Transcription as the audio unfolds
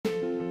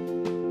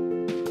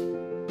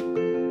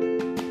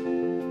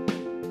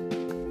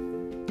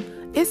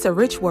It's a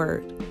Rich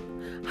Word.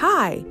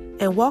 Hi,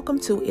 and welcome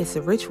to It's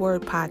a Rich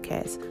Word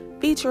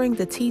podcast, featuring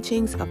the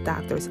teachings of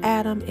Drs.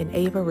 Adam and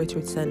Ava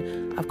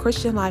Richardson of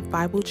Christian Life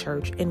Bible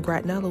Church in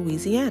Gretna,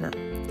 Louisiana.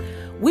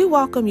 We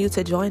welcome you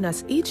to join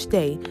us each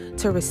day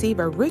to receive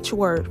a rich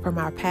word from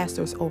our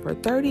pastors' over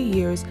 30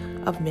 years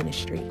of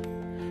ministry.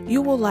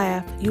 You will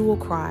laugh, you will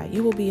cry,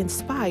 you will be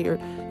inspired,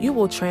 you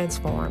will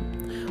transform.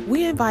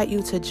 We invite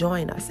you to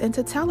join us and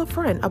to tell a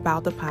friend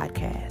about the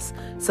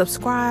podcast.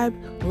 Subscribe,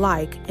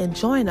 like, and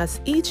join us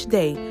each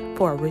day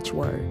for a rich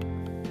word.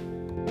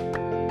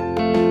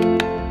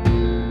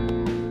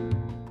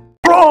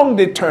 Strong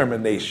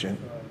determination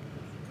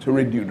to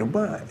renew the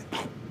mind.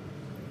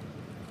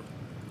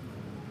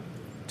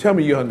 Tell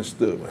me you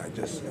understood what I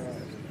just said.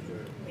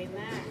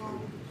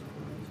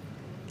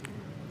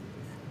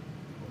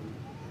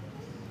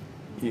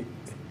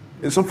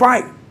 It's a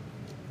fight.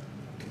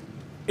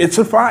 It's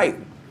a fight.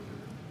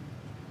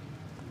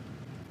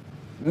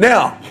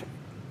 Now,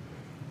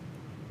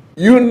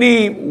 you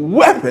need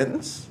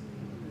weapons,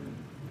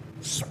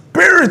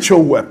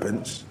 spiritual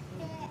weapons,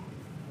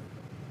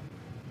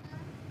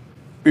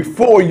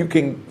 before you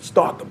can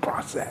start the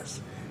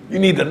process. You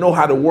need to know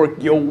how to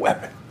work your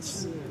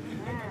weapons.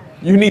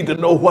 You need to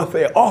know what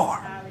they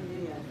are.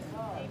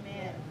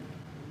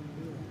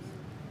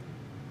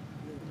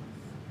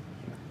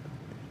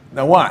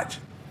 Now watch.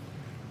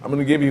 I'm going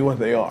to give you what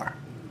they are.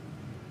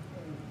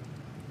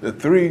 The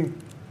three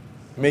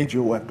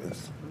major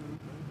weapons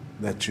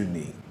that you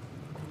need.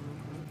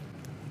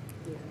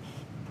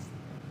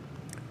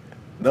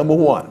 Number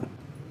one,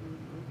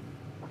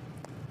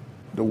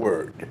 the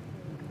Word.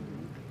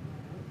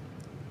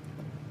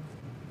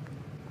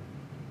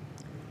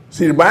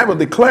 See, the Bible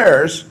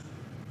declares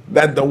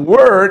that the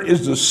Word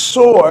is the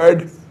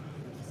sword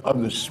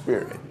of the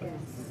Spirit.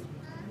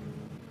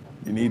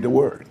 You need the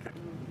Word.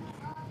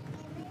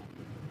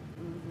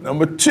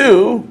 Number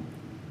two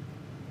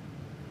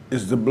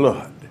is the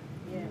blood.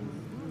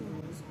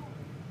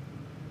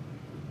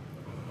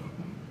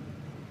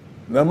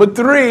 Number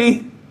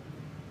three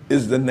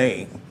is the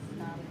name.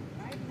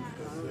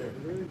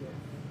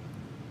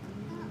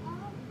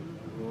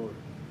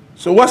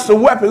 So what's the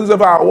weapons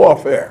of our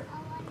warfare?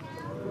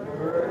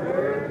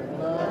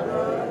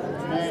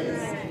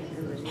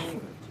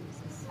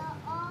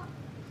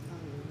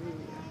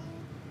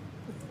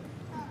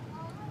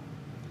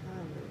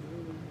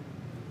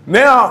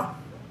 Now,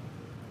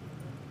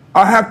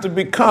 I have to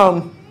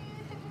become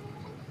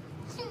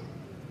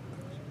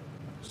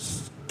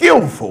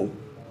skillful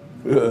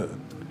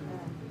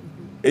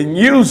in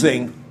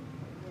using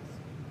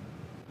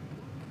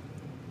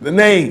the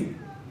name,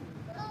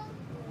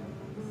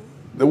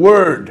 the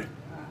Word,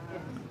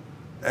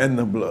 and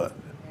the blood.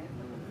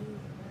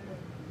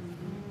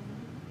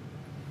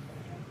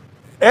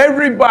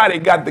 Everybody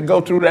got to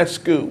go through that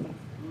school.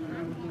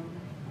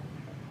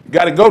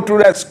 Got to go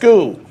through that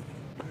school.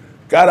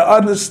 Got to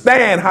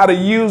understand how to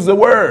use the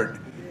Word.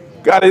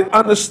 Got to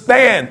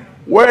understand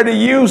where to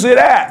use it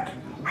at,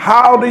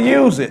 how to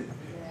use it.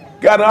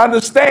 Got to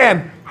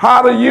understand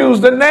how to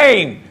use the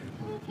name,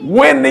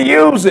 when to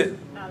use it.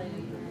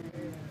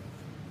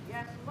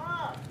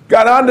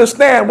 Got to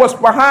understand what's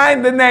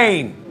behind the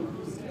name,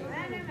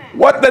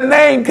 what the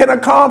name can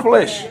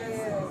accomplish.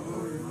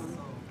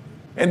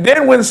 And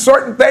then when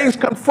certain things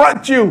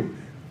confront you,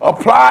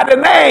 apply the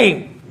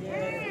name.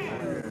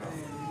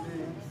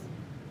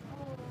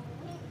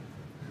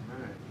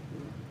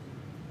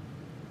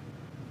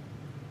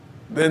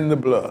 Then the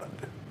blood.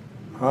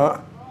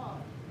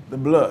 The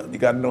blood. You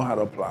got to know how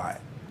to apply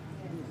it.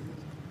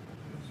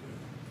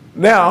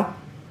 Now,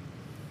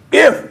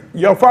 if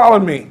you're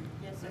following me,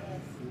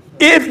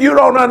 if you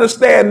don't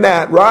understand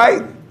that,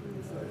 right?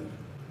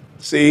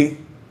 See,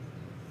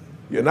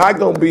 you're not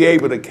going to be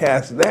able to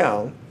cast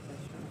down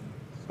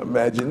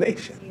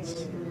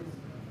imaginations.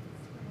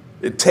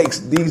 It takes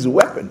these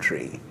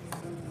weaponry,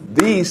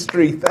 these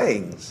three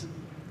things,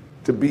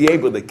 to be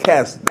able to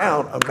cast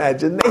down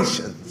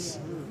imaginations.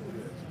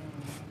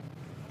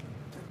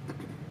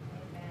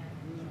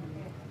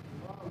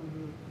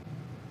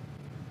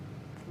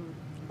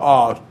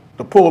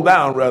 To pull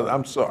down, rather,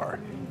 I'm sorry.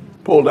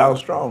 Pull down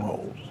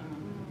strongholds.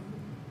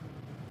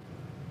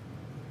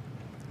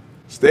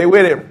 Stay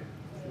with him.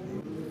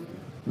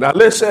 Now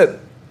listen.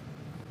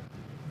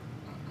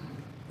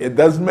 It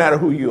doesn't matter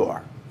who you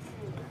are.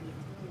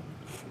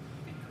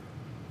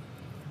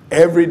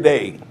 Every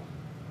day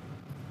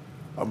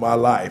of my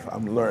life,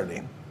 I'm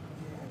learning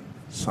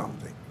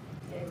something.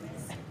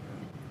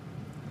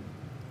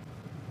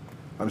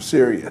 I'm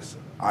serious.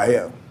 I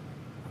am.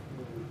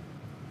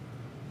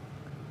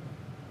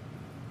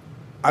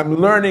 I'm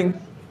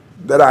learning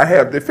that I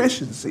have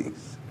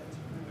deficiencies.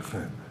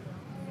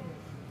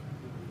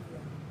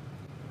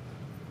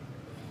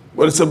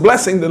 But it's a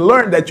blessing to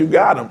learn that you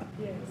got them.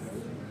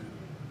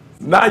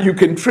 Now you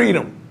can treat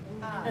them.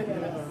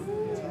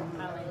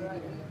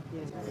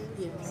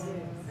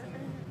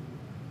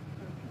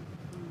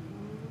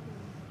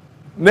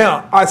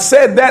 Now, I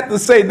said that to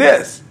say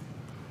this.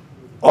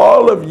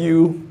 All of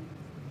you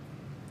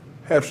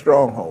have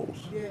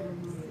strongholds.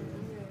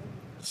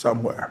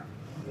 somewhere.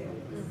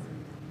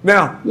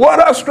 Now, what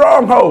are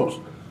strongholds?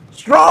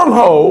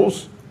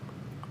 Strongholds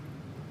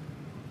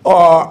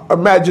are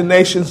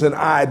imaginations and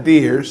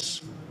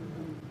ideas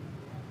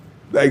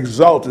that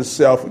exalt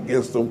itself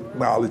against the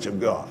knowledge of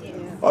God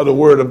or the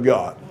Word of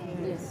God.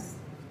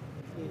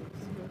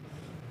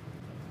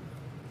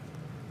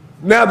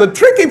 Now, the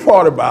tricky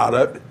part about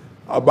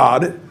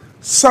it,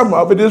 some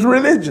of it is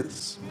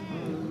religious.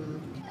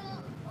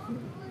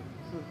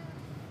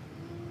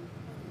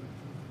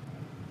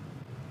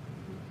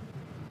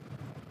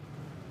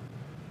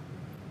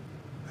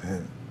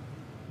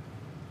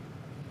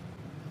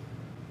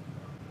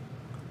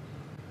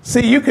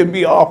 See, you can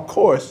be off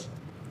course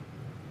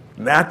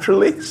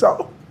naturally,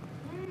 so,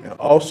 and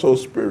also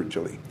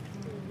spiritually.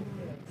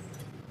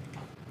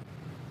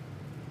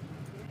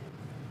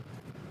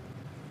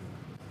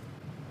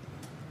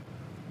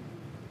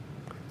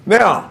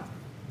 Now,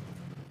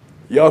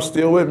 y'all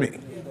still with me?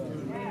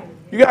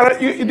 You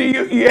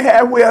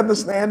halfway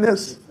understand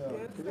this?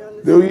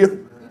 Do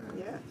you?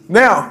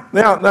 Now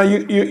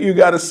you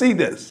got to see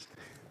this.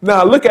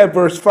 Now look at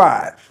verse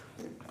 5.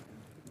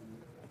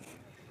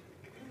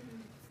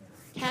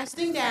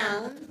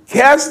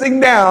 Casting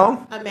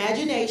down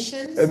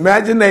imaginations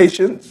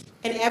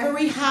and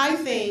every high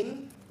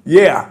thing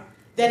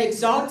that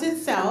exalts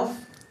itself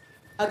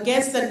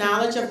against the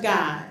knowledge of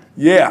God.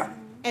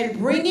 And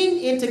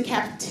bringing into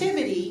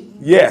captivity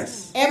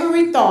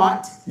every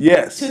thought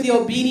to the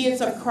obedience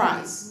of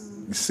Christ.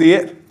 You see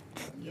it?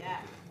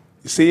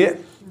 You see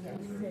it?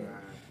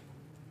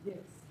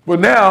 But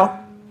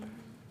now,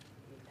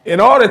 in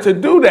order to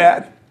do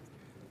that,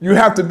 you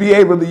have to be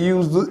able to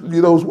use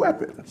those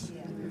weapons.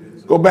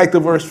 Go back to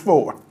verse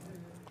 4.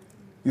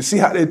 You see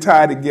how they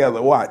tie together.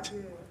 Watch.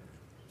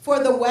 For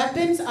the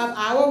weapons of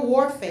our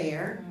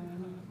warfare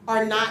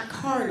are not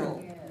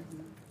carnal,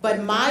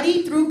 but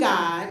mighty through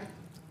God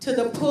to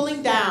the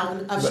pulling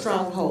down of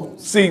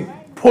strongholds. See,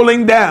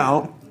 pulling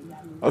down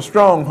of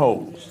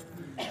strongholds.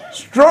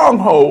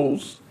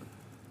 Strongholds,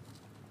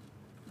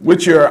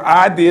 which are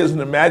ideas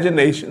and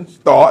imaginations,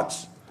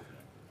 thoughts,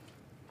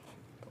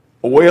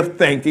 a way of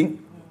thinking.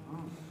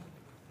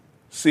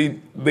 See,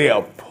 they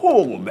are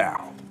pulled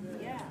down.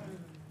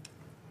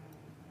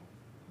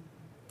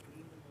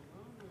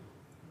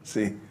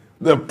 See,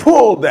 they're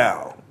pulled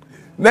down.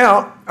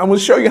 Now, I'm going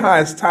to show you how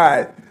it's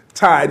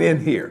tied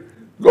in here.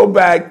 Go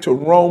back to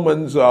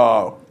Romans.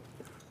 Go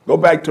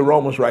back to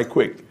Romans right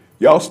quick.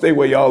 Y'all stay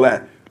where y'all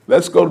at.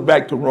 Let's go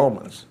back to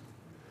Romans.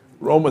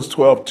 Romans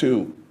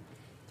 12:2.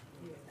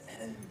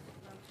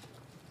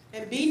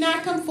 And be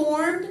not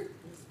conformed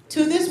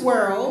to this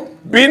world.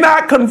 Be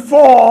not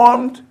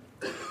conformed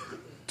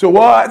to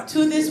what?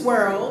 To this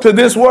world. To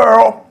this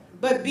world.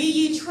 But be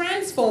ye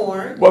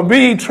transformed. But be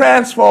ye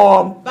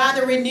transformed. By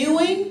the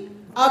renewing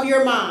of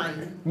your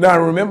mind. Now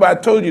remember, I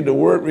told you the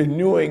word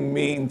renewing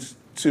means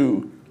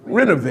to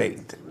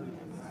renovate.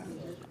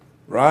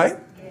 Right?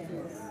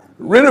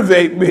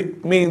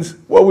 Renovate means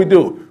what we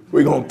do.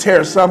 We're going to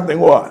tear something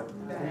what?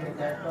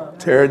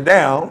 Tear it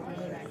down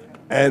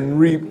and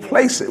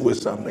replace it with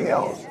something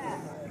else.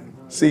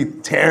 See,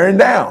 tearing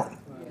down.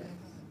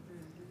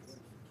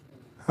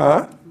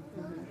 Huh?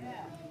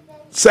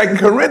 2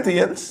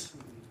 Corinthians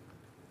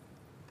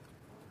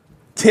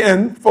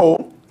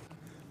 10:4.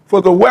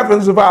 For the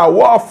weapons of our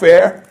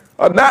warfare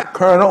are not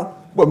carnal,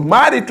 but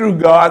mighty through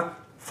God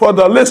for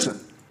the, listen,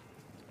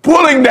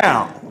 pulling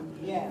down.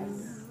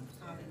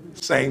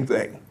 Same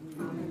thing.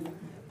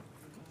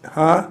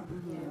 Huh?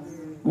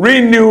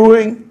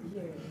 Renewing,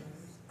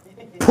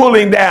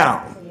 pulling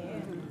down.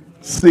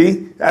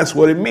 See, that's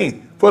what it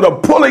means. For the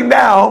pulling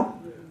down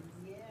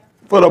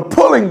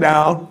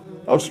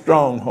of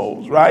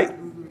strongholds, right?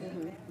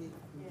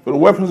 For the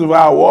weapons of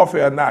our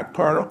warfare are not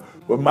carnal,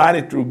 but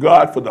mighty through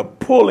God for the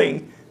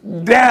pulling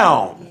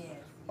down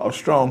of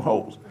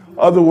strongholds. In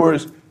other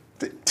words,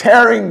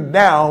 tearing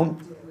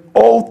down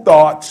old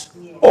thoughts,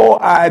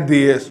 old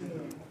ideas,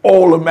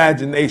 old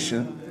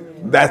imagination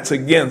that's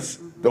against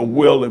the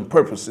will and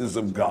purposes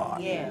of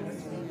God.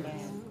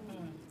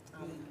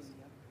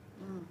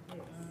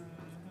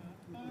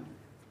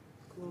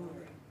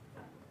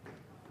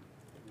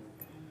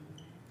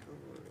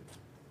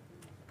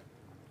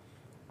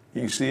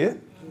 You see it?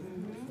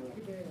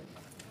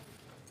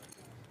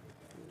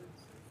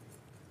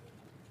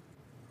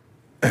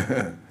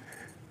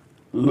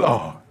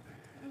 Lord.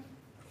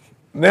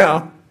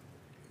 Now,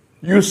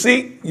 you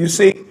see,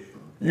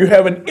 you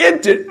haven't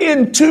entered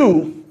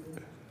into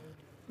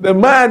the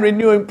mind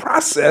renewing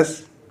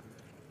process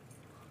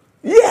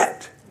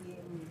yet.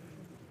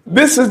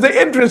 This is the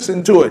entrance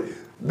into it.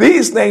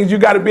 These things, you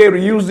got to be able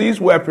to use these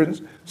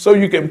weapons so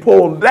you can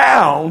pull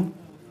down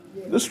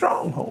the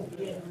stronghold.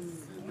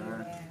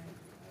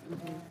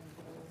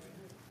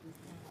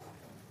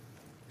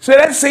 So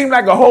that seemed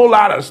like a whole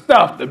lot of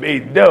stuff to be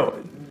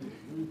doing.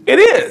 It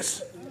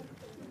is.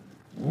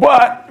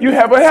 But you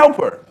have a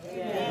helper.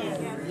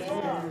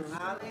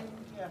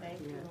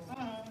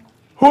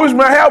 Who is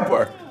my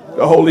helper?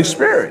 The Holy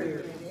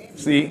Spirit.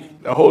 See,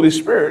 the Holy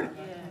Spirit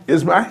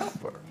is my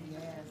helper.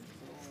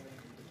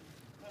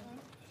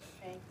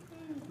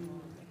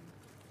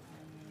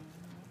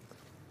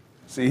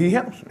 See, he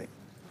helps me.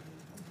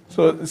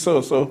 So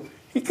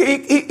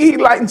he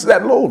lightens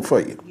that load for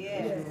you.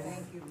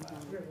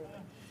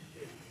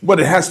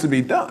 But it has to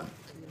be done.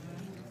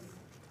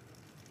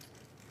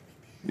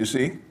 You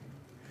see?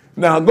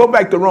 Now go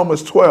back to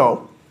Romans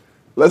 12.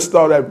 Let's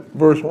start at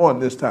verse 1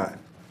 this time.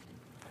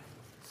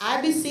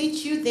 I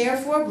beseech you,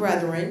 therefore,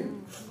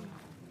 brethren,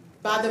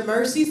 by the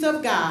mercies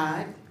of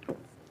God,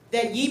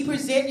 that ye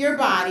present your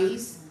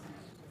bodies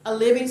a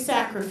living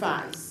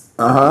sacrifice,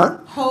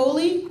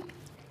 holy,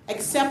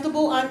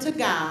 acceptable unto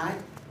God,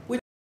 which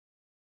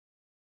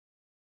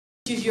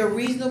is your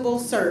reasonable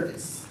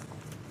service.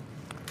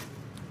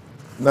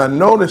 Now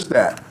notice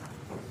that.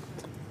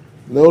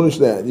 Notice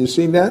that. You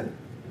see that?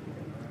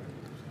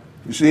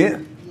 You see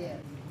it? Yes.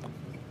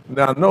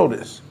 Now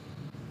notice.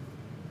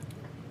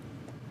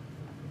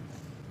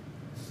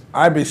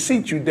 I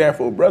beseech you,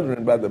 therefore,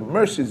 brethren, by the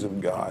mercies of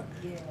God.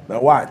 Yeah.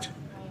 Now watch.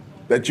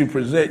 That you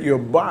present your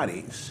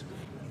bodies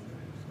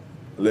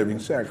a living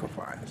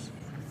sacrifice.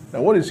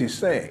 Now what is he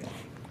saying?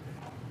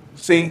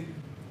 See,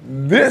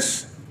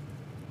 this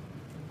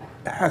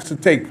has to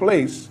take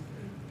place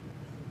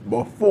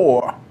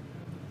before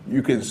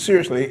you can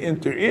seriously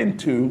enter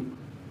into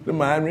the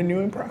mind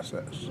renewing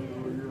process.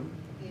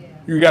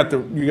 You got to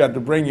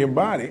bring your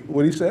body,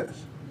 what he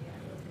says?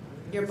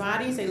 Your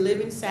body is a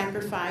living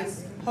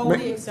sacrifice,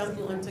 holy,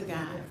 acceptable unto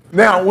God.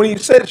 Now, when he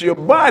says your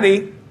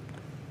body,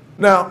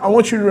 now I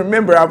want you to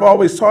remember, I've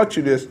always taught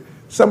you this.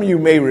 Some of you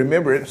may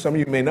remember it, some of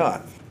you may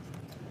not.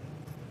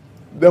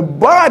 The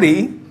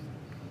body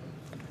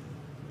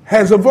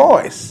has a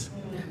voice.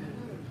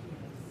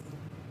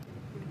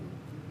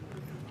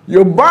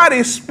 Your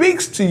body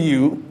speaks to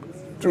you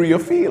through your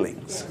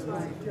feelings.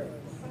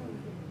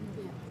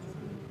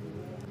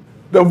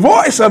 The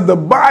voice of the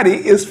body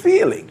is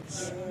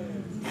feelings.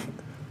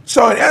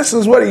 So in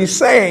essence, what he's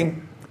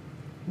saying,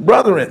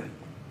 brethren,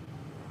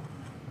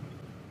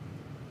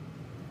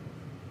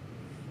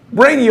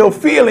 bring your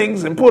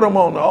feelings and put them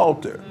on the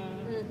altar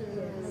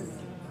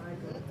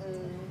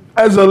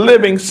as a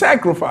living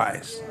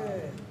sacrifice.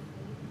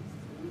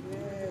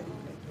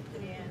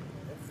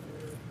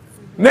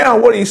 Now,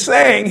 what he's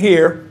saying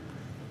here,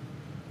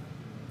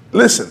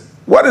 listen,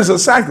 what is a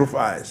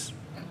sacrifice?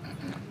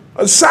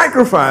 A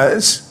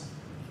sacrifice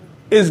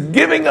is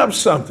giving up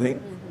something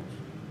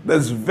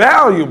that's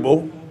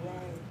valuable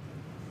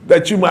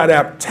that you might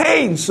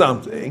obtain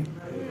something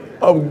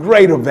of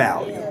greater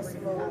value.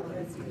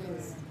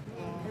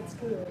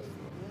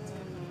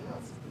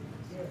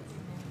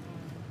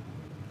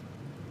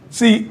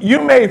 See,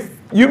 you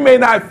may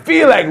not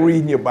feel like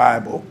reading your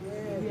Bible,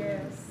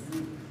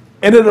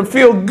 and it'll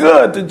feel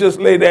good to just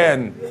lay there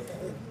and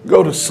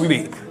go to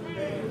sleep.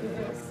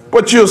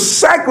 But you'll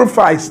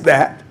sacrifice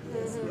that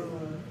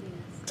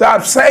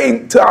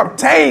to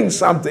obtain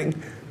something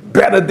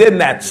better than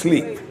that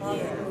sleep.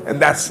 And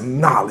that's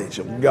knowledge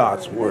of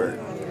God's word.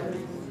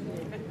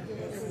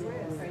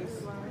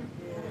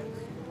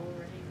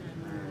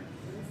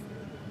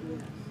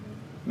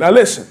 Now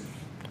listen,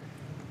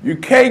 you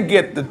can't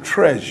get the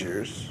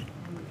treasures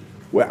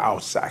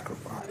without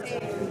sacrifice.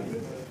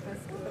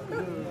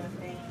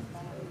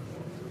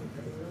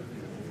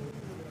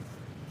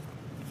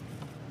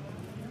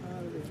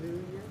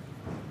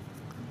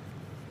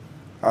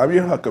 Have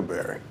your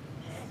huckleberry.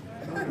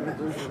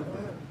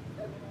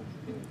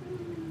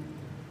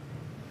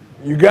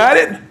 You got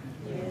it?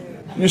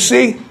 You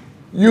see,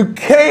 you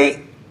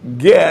can't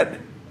get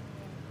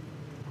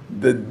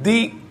the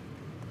deep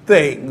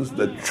things,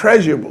 the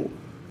treasurable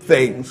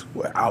things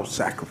without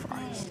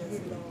sacrifice.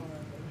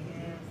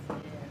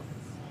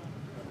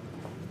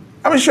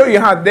 I'm going to show you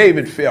how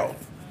David felt.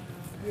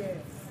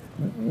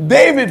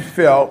 David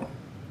felt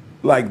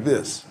like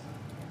this.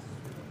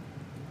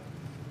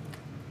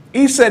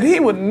 He said he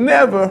would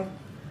never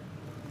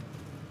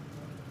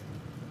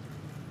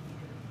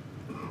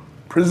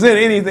present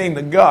anything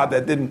to God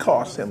that didn't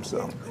cost him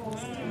something.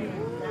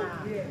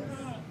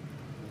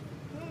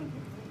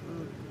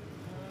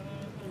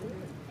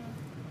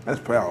 That's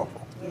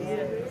powerful.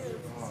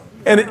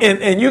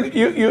 And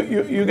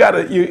you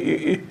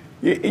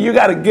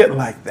gotta get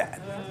like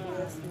that.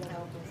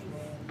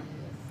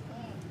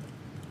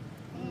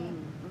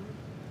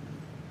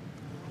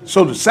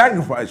 So to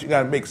sacrifice, you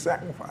gotta make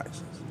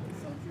sacrifices.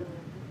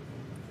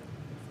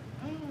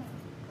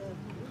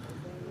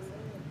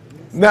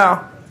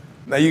 Now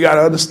you got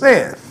to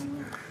understand,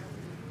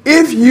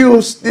 if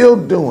you're still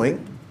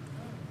doing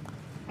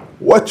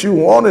what you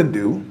want to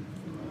do,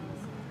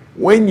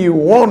 when you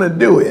want to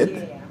do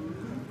it,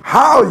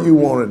 how you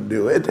want to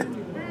do it,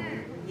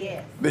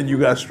 then you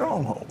got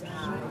strongholds.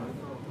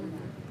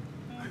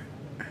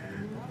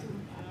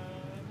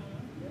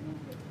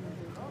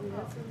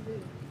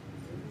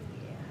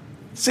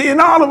 See, and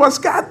all of us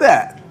got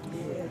that.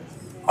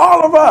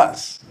 All of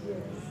us.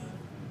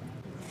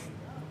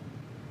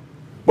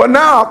 But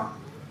now,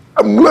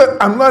 I'm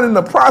learning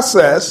the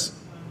process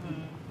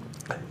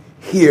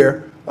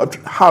here of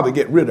how to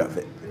get rid of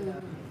it.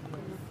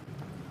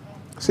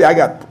 See,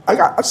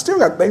 I still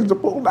got things to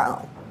pull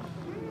down.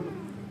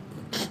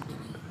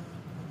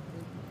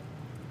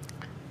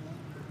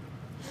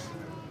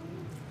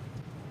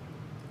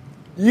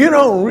 You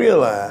don't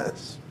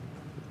realize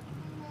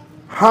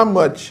how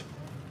much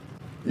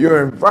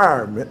your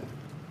environment,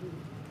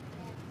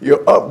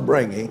 your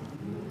upbringing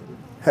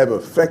have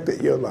affected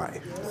your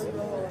life.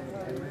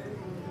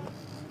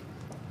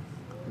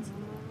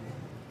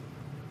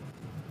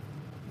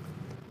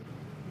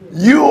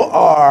 You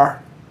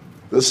are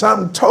the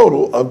sum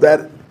total of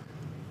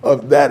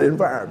that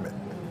environment.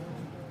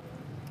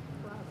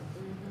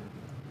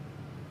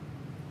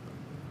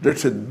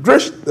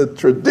 The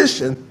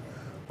tradition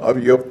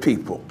of your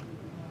people.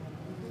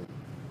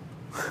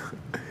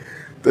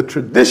 The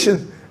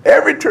tradition,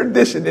 every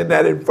tradition in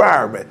that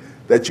environment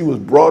that you was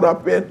brought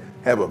up in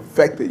have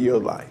affected your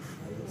life.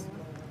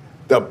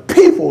 The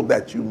people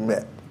that you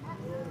met.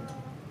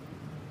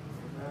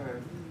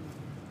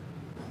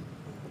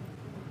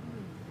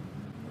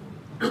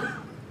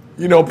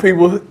 You know,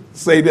 people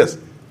say this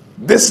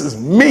is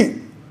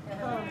me.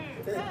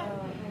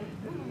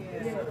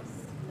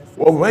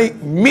 Well,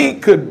 me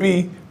could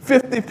be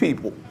 50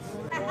 people.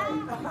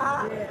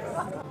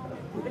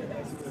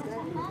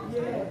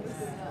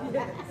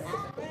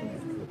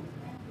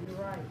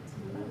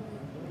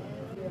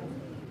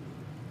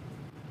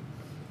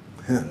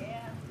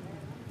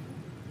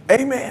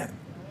 Amen.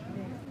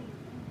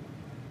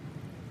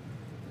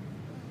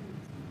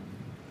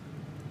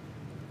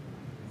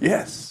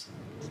 Yes.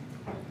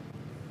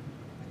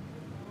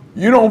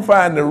 You don't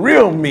find the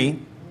real me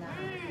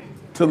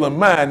till the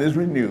mind is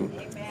renewed.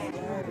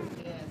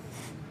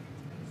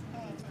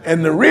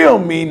 And the real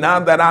me, now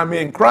that I'm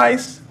in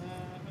Christ,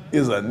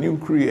 is a new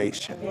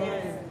creation.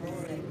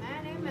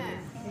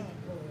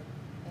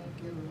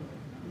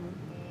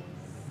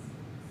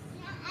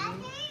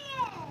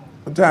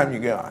 What time you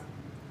got?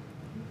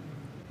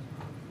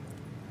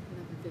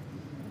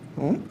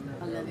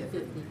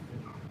 11:50.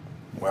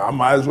 Well, I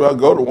might as well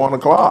go to 1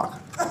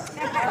 o'clock.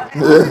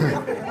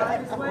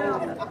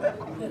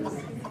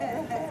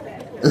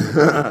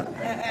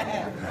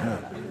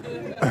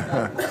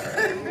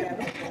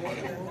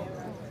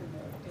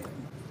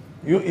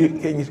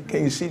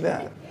 Can you see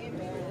that?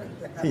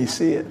 Can you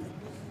see it?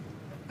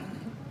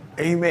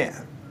 Amen.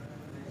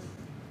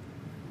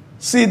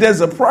 See,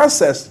 there's a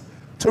process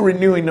to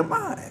renewing the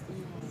mind.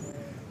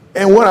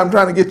 And what I'm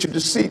trying to get you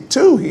to see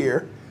too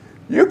here,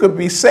 you could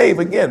be saved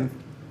again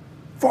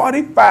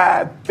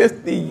 45,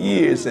 50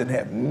 years and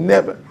have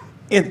never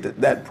entered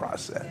that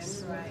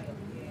process.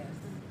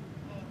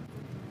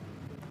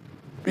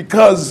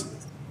 Because,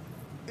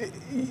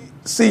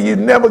 see, you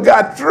never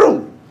got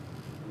through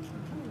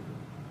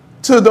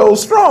to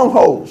those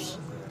strongholds.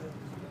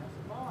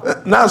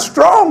 Now,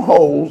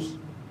 strongholds,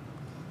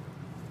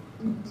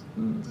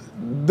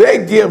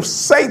 they give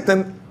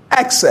Satan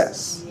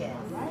access.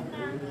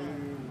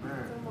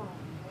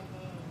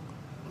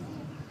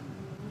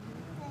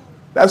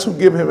 That's who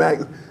give him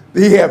access.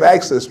 He have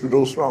access to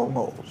those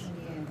strongholds.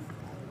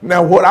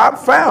 Now, what I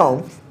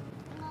found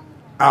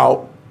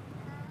out,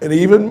 and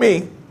even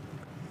me,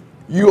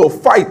 you'll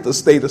fight to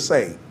stay the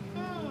same.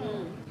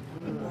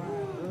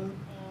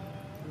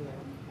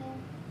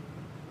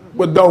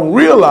 But don't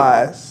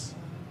realize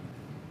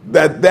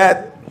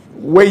that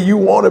way you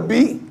want to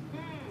be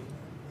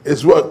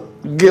is what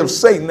gives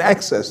Satan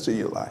access to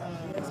your life.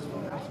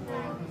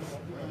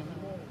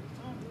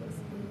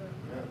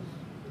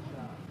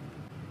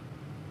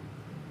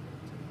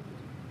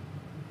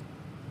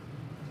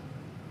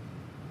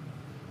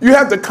 You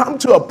have to come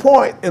to a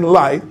point in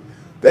life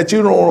that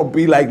you don't want to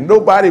be like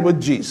nobody but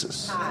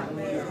Jesus.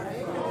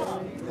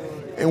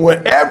 And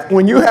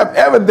when you have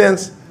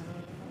evidence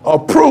or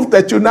proof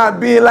that you're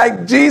not being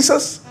like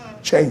Jesus,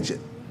 change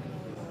it.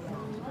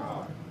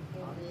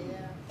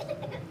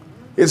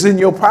 It's in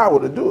your power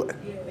to do it.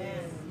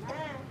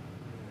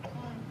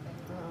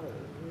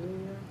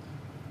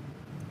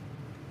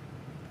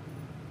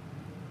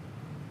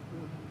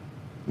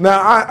 Now,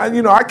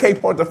 I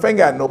can't point the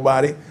finger at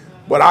nobody,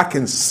 but I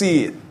can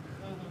see it.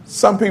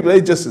 Some people,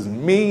 they just as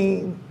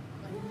mean,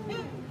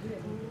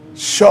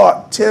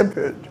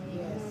 short-tempered,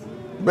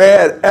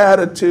 bad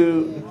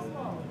attitude,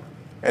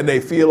 and they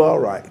feel all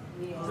right.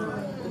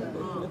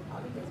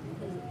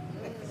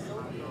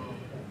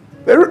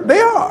 They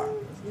are.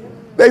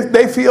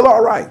 They feel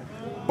all right.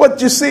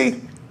 But you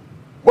see,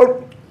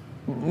 well,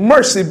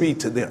 mercy be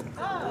to them,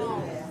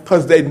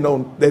 because they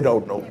don't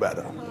know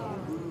better.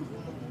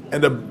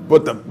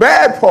 But the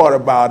bad part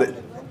about it,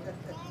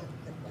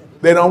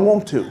 they don't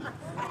want to,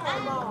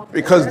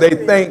 because they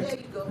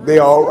think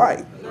they're all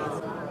right.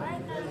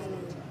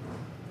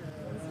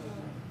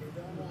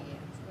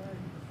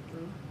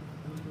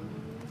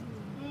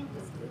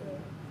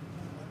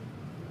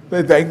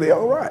 They think they're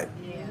all right.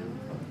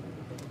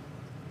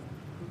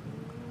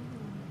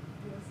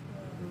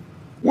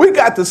 We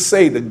got to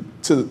say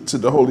to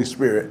the Holy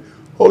Spirit,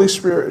 Holy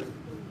Spirit,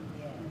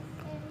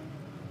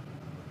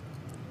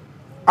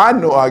 I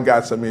know I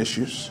got some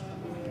issues.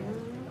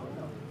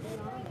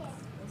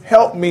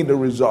 Help me to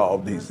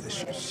resolve these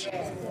issues.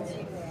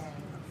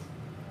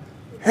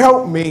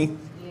 Help me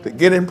to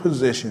get in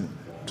position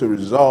to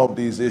resolve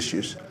these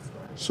issues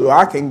so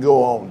I can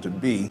go on to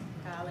be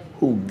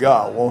who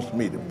God wants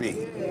me to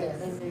be.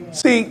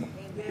 See,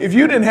 if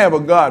you didn't have a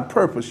God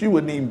purpose, you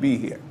wouldn't even be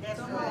here.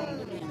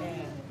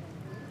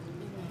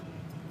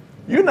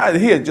 You're not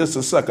here just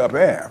to suck up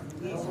air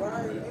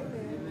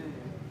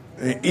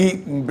and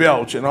eat and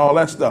belch and all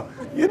that stuff.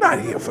 You're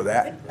not here for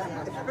that.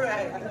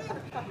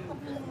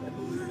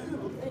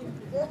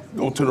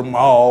 Go to the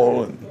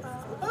mall.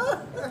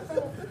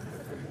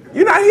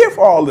 You're not here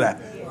for all of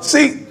that.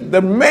 See,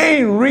 the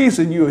main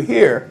reason you're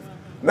here,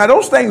 now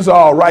those things are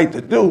all right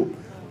to do,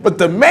 but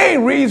the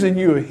main reason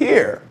you're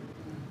here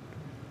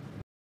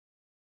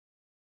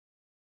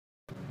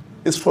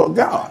is for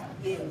God.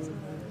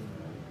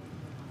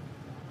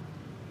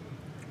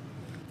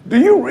 Do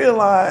you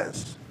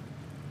realize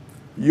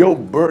your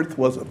birth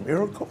was a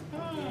miracle?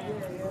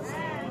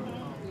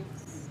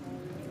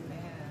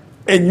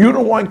 And you the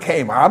one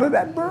came out of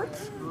that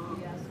birth?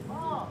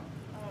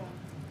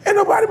 Ain't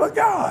nobody but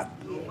God.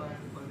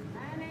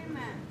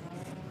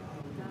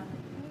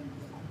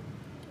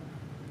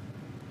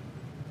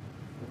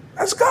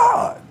 That's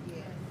God.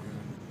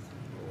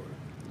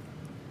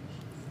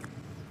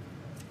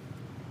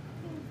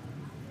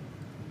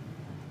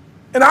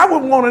 And I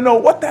would want to know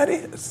what that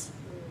is.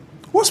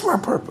 What's my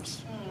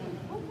purpose?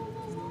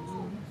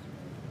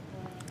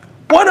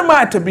 What am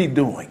I to be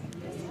doing?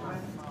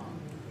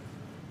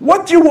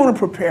 What do you want to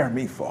prepare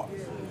me for?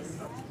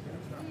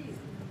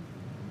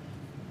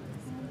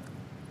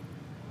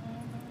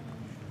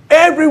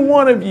 Every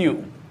one of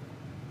you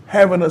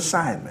have an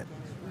assignment.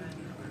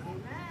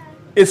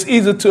 It's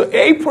either to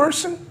a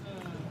person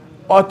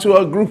or to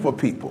a group of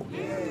people.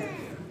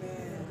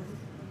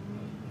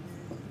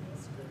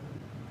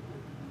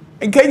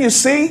 And can you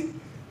see?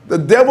 The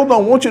devil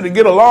don't want you to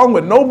get along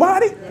with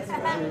nobody.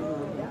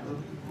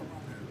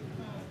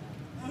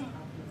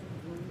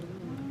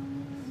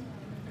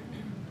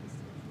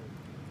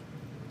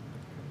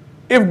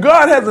 If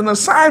God has an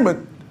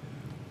assignment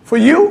for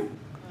you,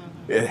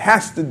 it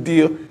has to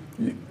deal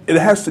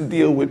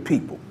with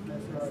people.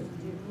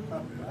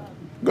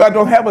 God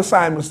don't have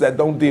assignments that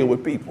don't deal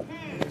with people.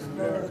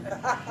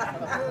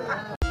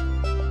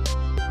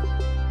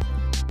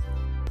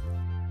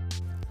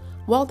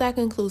 Well, that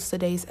concludes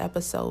today's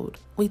episode.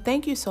 We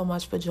thank you so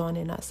much for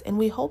joining us, and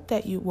we hope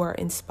that you were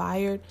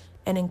inspired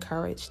and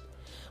encouraged.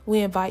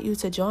 We invite you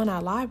to join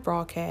our live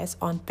broadcast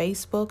on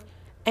Facebook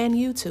and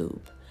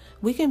YouTube.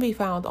 We can be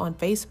found on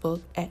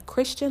Facebook at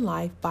Christian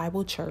Life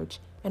Bible Church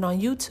and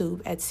on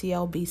YouTube at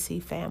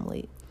CLBC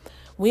Family.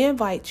 We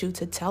invite you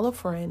to tell a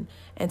friend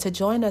and to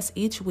join us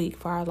each week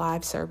for our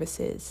live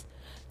services.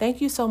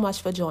 Thank you so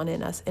much for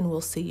joining us, and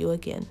we'll see you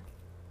again.